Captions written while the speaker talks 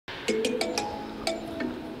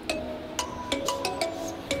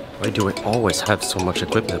Why do I always have so much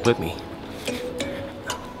equipment with me?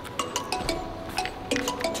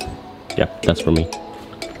 Yeah, that's for me.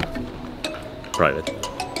 Private.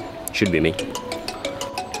 Should be me.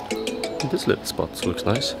 This little spot looks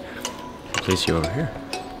nice. Place you over here.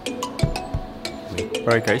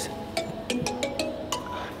 Alright guys.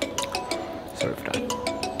 Sorry for that.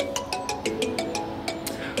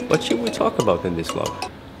 What should we talk about in this vlog?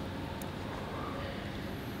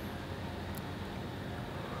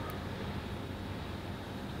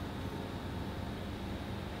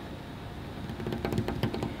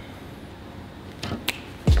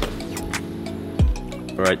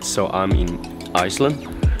 Alright, so I'm in Iceland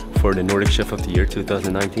for the Nordic Chef of the Year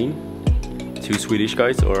 2019. Two Swedish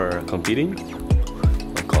guys are competing.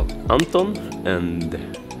 I'm called Anton and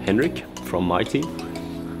HENRIC from my team.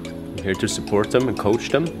 I'm here to support them and coach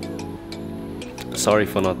them. Sorry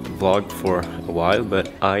for not vlogged for a while,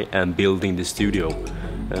 but I am building the studio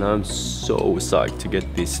and I'm so psyched to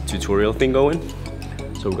get this tutorial thing going.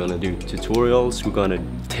 So we're gonna do tutorials, we're gonna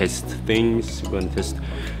test things, we're gonna test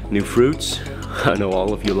new fruits. I know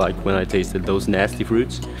all of you like when I tasted those nasty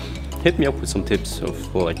fruits. Hit me up with some tips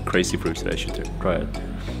of like crazy fruits that I should try out.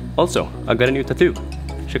 Also, I got a new tattoo.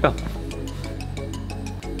 Check out.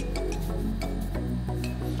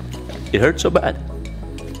 It hurt so bad.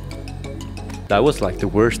 That was like the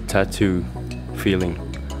worst tattoo feeling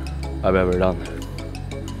I've ever done.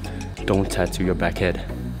 Don't tattoo your back head.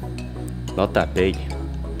 Not that big.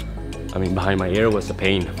 I mean, behind my ear was a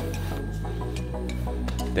pain.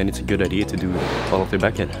 Then it's a good idea to do all of the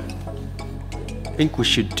back head. I think we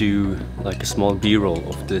should do like a small B-roll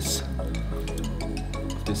of this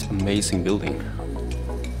amazing building.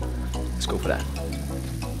 Let's go for that.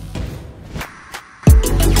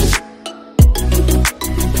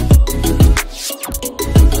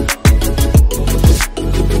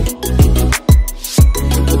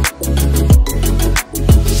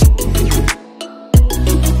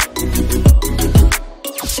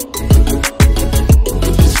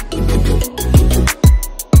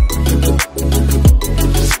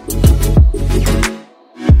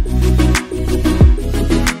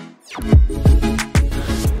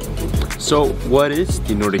 So what is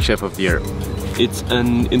the Nordic Chef of the Year? It's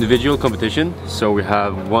an individual competition, so we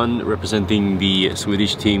have one representing the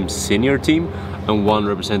Swedish team senior team and one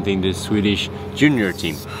representing the Swedish junior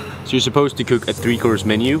team. So you're supposed to cook a 3-course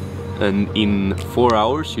menu, and in 4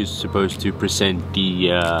 hours you're supposed to present the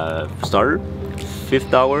starter,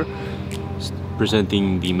 5th hour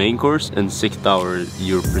presenting the main course, and 6th hour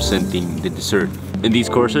you're presenting the dessert. And these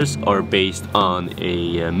courses are based on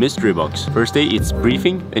a mystery box. First day it's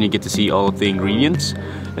briefing and you get to see all of the ingredients,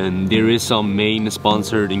 and there is some main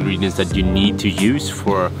sponsored ingredients that you need to use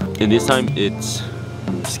for, and this time it's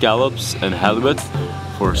scallops and halibut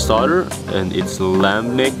for starter, and it's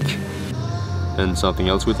lamb neck and something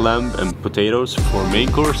else with lamb and potatoes for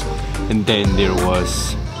main course, and then there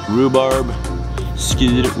was rhubarb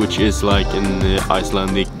skyr, which is like an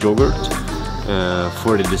Icelandic yogurt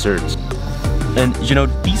for the desserts. And you know,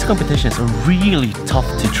 these competitions are really tough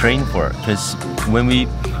to train for, because when we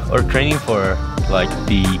are training for like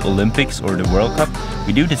the Olympics or the World Cup,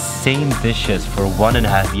 we do the same dishes for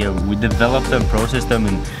 1.5 years. We develop them, process them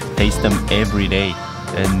and taste them every day.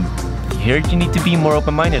 And here you need to be more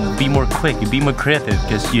open-minded, be more quick, be more creative,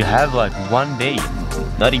 because you have like one day,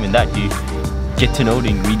 not even that, you get to know the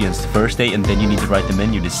ingredients the first day and then you need to write the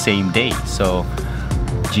menu the same day. So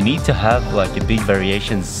you need to have like a big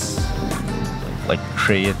variations, like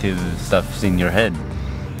creative stuff in your head,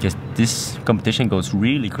 because this competition goes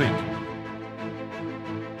really quick.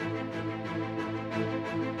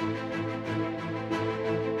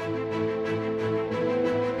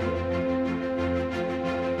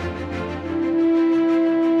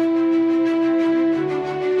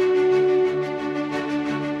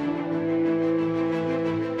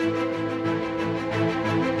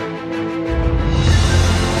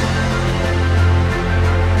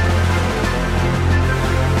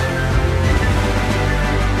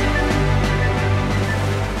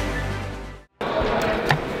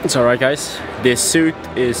 It's alright guys, this suit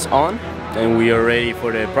is on and we are ready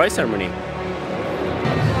for the prize ceremony.